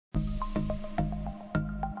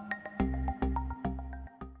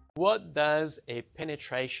What does a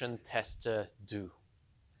penetration tester do?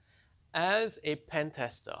 As a pen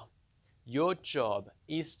tester, your job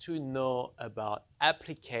is to know about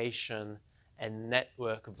application and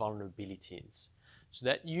network vulnerabilities so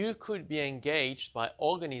that you could be engaged by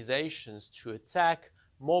organizations to attack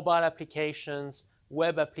mobile applications,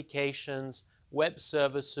 web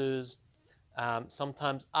services,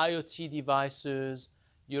 sometimes IoT devices.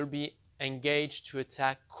 You'll be engaged to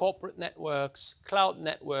attack corporate networks, cloud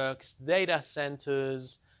networks, data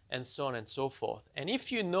centers, and so on and so forth. And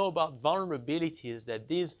if you know about vulnerabilities that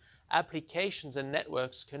these applications and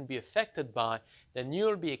networks can be affected by, then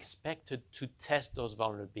you'll be expected to test those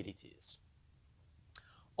vulnerabilities.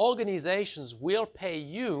 Organizations will pay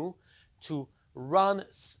you to run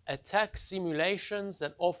attack simulations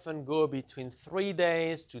that often go between 3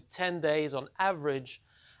 days to 10 days on average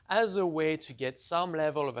as a way to get some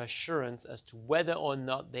level of assurance as to whether or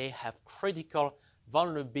not they have critical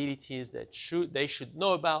vulnerabilities that they should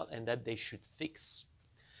know about and that they should fix.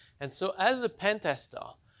 And so as a pen tester,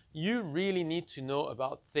 you really need to know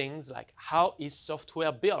about things like how is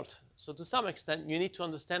software built. So to some extent, you need to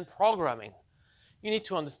understand programming. You need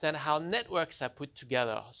to understand how networks are put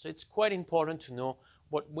together. So it's quite important to know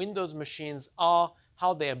what Windows machines are,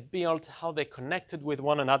 how they are built, how they're connected with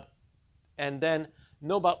one another, and then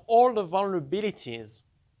know about all the vulnerabilities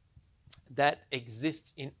that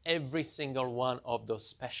exist in every single one of those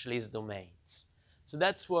specialist domains. So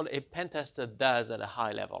that's what a pen tester does at a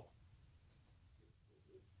high level.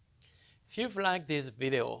 If you've liked this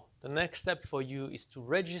video, the next step for you is to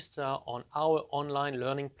register on our online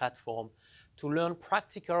learning platform to learn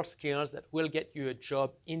practical skills that will get you a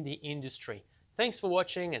job in the industry. Thanks for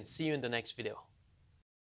watching and see you in the next video.